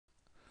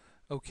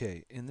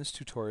Okay, in this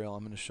tutorial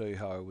I'm going to show you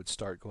how I would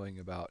start going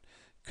about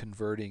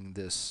converting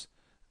this,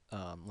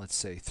 let's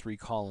say,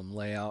 3-column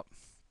layout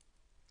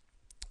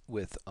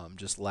with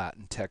just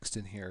Latin text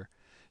in here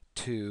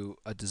to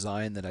a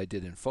design that I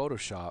did in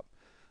Photoshop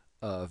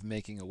of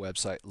making a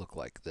website look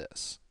like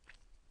this.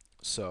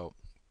 So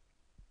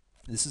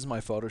this is my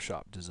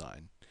Photoshop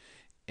design,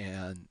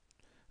 and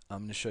I'm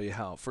going to show you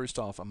how. First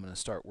off, I'm going to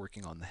start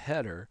working on the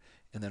header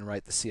and then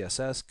write the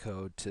CSS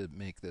code to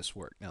make this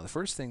work. Now the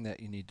first thing that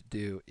you need to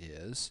do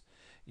is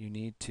you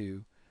need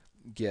to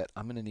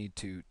I'm going to need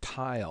to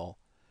tile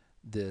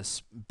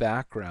this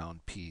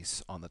background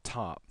piece on the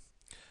top.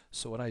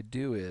 So what I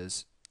do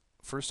is,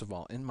 first of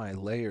all, in my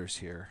layers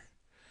here,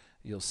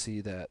 you'll see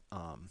that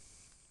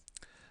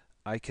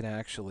I can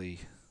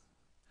actually,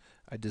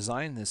 I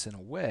designed this in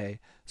a way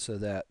so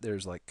that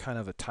there's like kind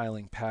of a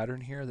tiling pattern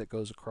here that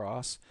goes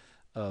across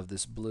of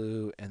this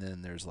blue, and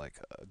then there's like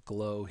a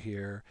glow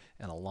here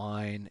and a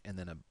line, and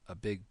then a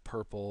big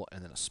purple,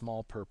 and then a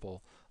small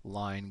purple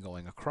line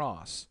going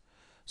across.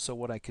 So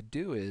what I could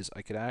do is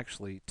I could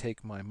actually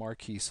take my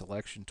marquee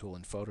selection tool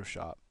in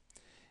Photoshop,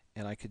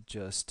 and I could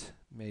just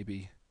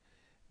maybe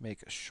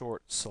make a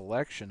short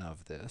selection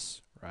of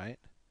this, right?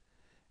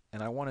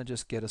 And I want to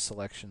just get a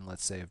selection,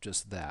 let's say, of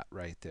just that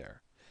right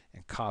there,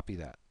 and copy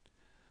that.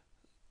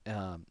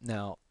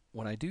 Now,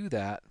 when I do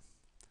that,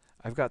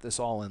 I've got this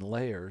all in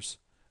layers.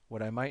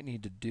 What I might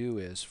need to do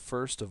is,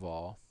 first of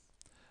all,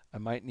 I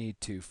might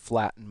need to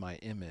flatten my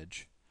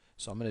image.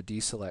 So I'm going to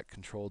deselect,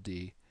 Control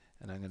D,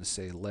 and I'm going to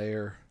say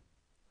Layer,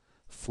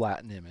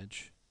 Flatten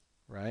Image,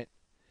 right?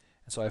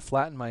 And so I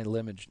flatten my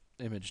image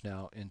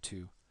now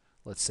into,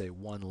 let's say,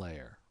 one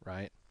layer,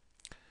 right?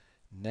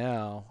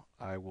 Now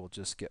I will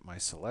just get my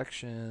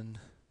selection,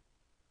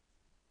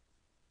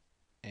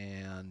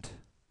 and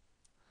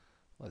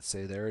let's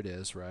say there it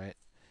is, right?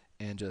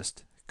 And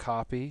just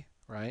copy,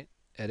 right?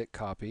 Edit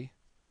copy,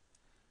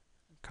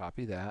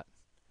 copy that,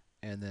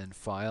 and then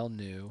File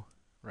New,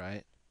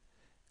 right?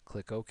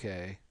 Click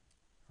OK,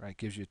 right?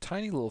 Gives you a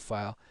tiny little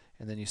file,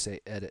 and then you say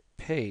Edit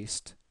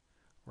Paste,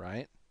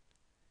 right?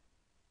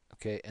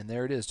 Okay, and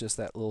there it is, just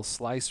that little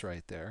slice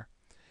right there.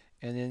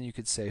 And then you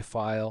could say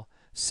File,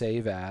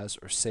 Save As,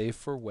 or Save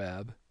for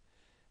Web.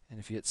 And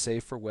if you hit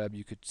Save for Web,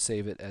 you could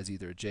save it as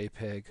either a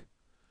JPEG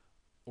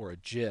or a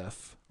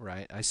GIF,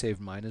 right? I saved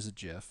mine as a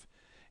GIF.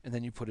 And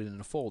then you put it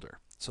in a folder.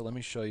 So let me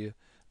show you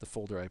the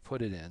folder I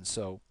put it in.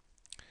 So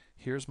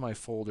here's my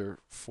folder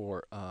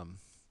for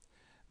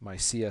my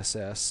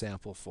CSS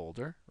sample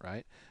folder,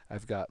 right?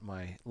 I've got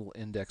my little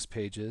index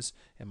pages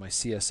and my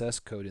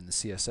CSS code in the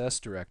CSS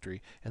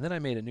directory, and then I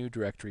made a new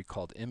directory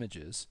called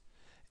images.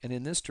 And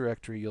in this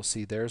directory, you'll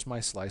see there's my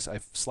slice.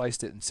 I've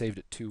sliced it and saved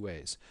it two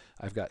ways.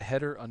 I've got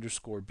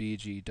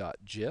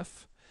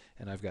header_bg.gif,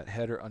 and I've got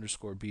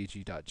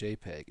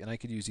header_bg.jpg, and I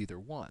could use either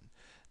one.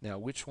 Now,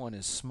 which one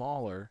is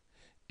smaller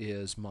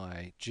is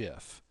my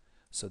GIF.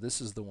 So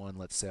this is the one,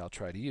 let's say, I'll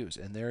try to use.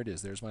 And there it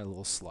is. There's my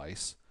little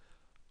slice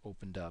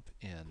opened up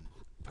in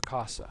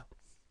Picasa.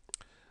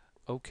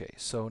 Okay,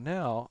 so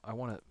now I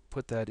want to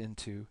put that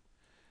into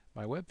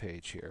my web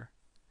page here.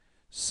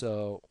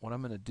 So what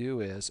I'm going to do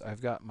is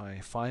I've got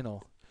my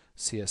final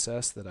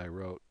CSS that I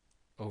wrote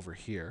over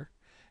here,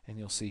 and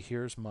you'll see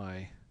here's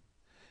my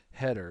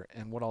header.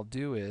 And what I'll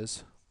do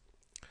is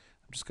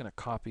I'm just going to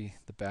copy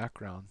the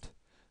background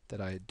that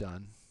I had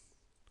done,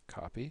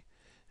 copy,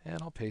 and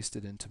I'll paste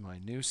it into my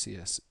new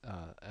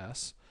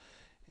CSS.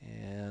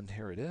 And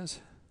here it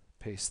is.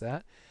 Paste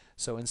that.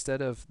 So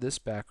instead of this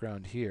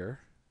background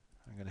here,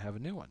 I'm going to have a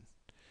new one.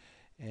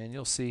 And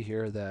you'll see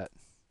here that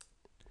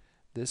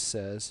this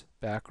says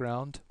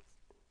background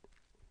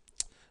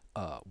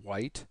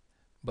white,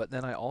 but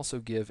then I also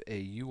give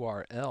a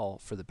URL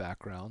for the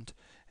background,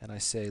 and I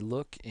say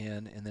look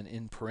in, and then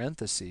in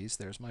parentheses,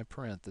 there's my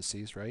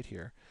parentheses right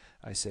here,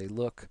 I say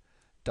look ...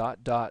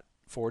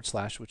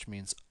 which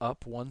means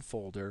up one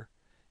folder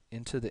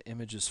into the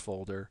images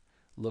folder,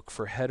 look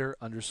for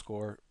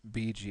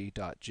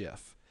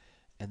header_bg.gif,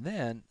 and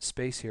then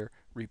space here,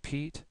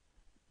 repeat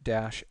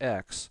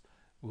 -x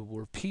will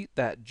repeat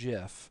that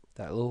GIF,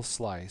 that little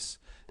slice.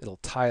 It'll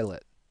tile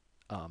it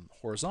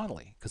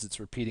horizontally because it's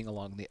repeating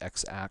along the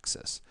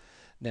x-axis.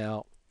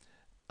 Now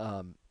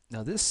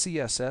this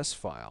CSS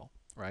file,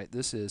 right?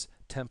 This is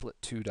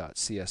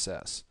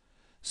template2.css.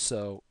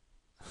 So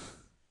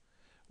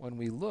when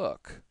we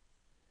look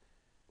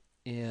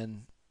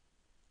in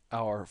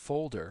our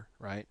folder,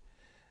 right?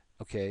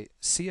 Okay,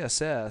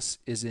 CSS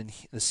is in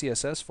the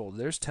CSS folder.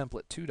 There's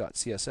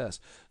template2.css.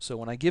 So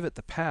when I give it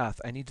the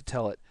path, I need to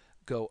tell it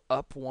go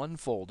up one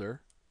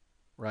folder,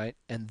 right,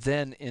 and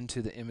then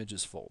into the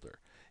images folder.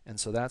 And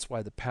so that's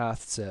why the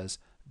path says ...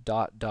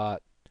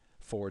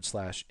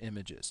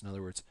 images. In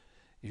other words,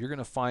 if you're going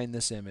to find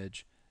this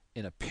image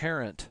in a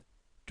parent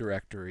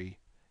directory,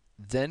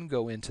 then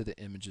go into the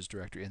images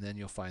directory, and then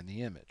you'll find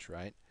the image,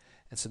 right?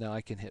 And so now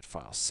I can hit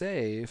File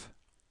Save,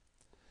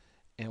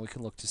 and we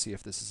can look to see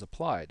if this is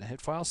applied. I hit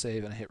File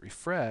Save and I hit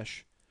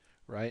Refresh,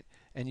 right?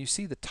 And you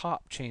see the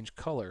top change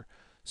color,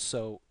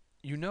 so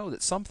you know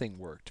that something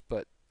worked,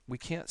 but we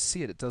can't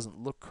see it. It doesn't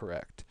look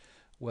correct.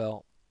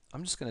 Well,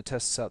 I'm just going to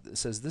test this out. It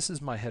says this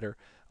is my header.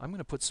 I'm going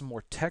to put some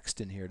more text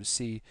in here to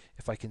see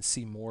if I can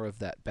see more of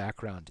that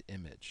background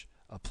image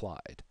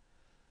applied.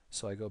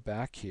 So I go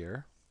back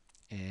here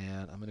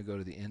and I'm going to go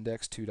to the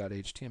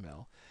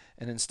index2.html,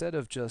 and instead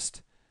of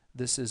just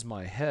this is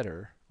my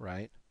header,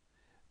 right?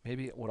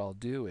 Maybe what I'll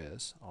do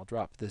is I'll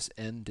drop this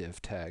end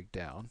div tag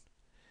down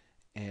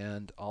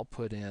and I'll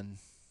put in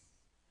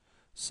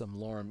some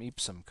lorem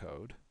ipsum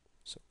code.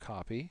 So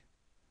copy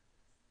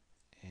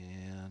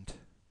and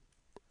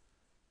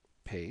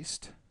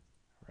paste,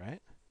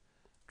 right?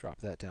 Drop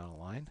that down a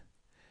line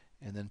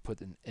and then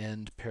put an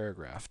end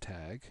paragraph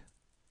tag,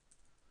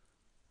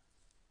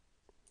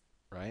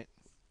 right?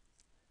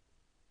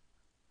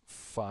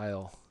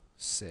 File,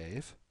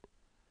 save,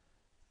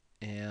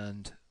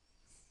 and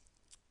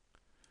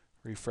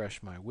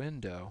refresh my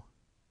window.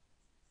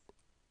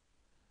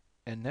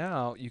 And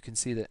now you can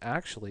see that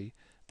actually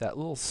that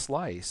little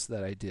slice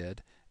that I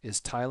did is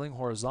tiling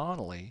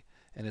horizontally,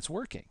 and it's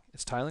working.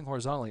 It's tiling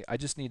horizontally. I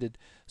just needed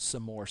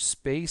some more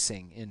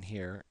spacing in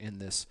here in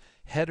this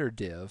header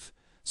div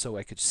so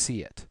I could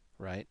see it,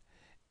 right?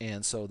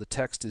 And so the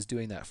text is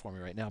doing that for me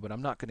right now, but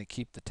I'm not going to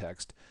keep the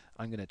text.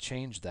 I'm going to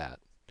change that,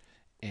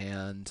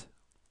 and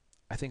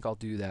I think I'll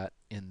do that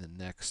in the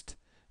next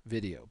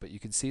video. But you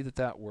can see that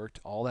that worked.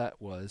 All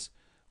that was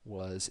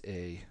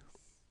a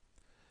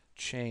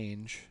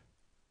change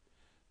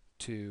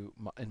to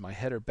in my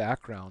header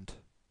background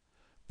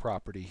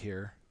property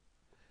here,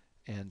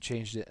 and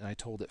changed it, and I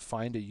told it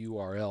find a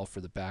URL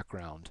for the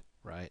background,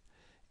 right?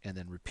 And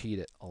then repeat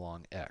it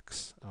along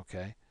X,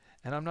 okay?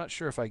 And I'm not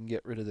sure if I can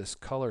get rid of this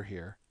color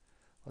here.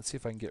 Let's see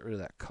if I can get rid of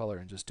that color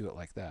and just do it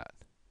like that.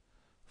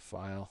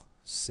 File,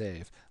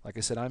 save. Like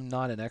I said, I'm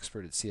not an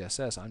expert at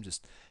CSS. I'm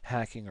just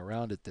hacking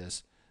around at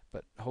this,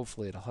 but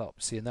hopefully it'll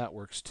help. See, and that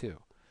works too.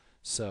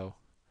 So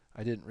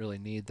I didn't really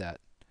need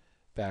that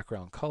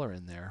background color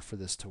in there for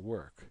this to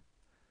work.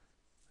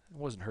 It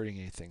wasn't hurting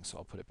anything, so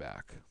I'll put it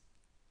back.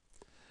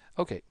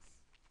 Okay.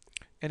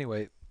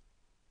 Anyway,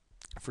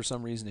 for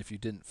some reason, if you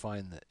didn't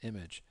find the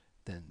image,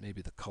 then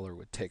maybe the color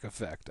would take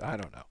effect. I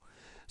don't know.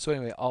 So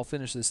anyway, I'll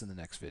finish this in the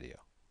next video.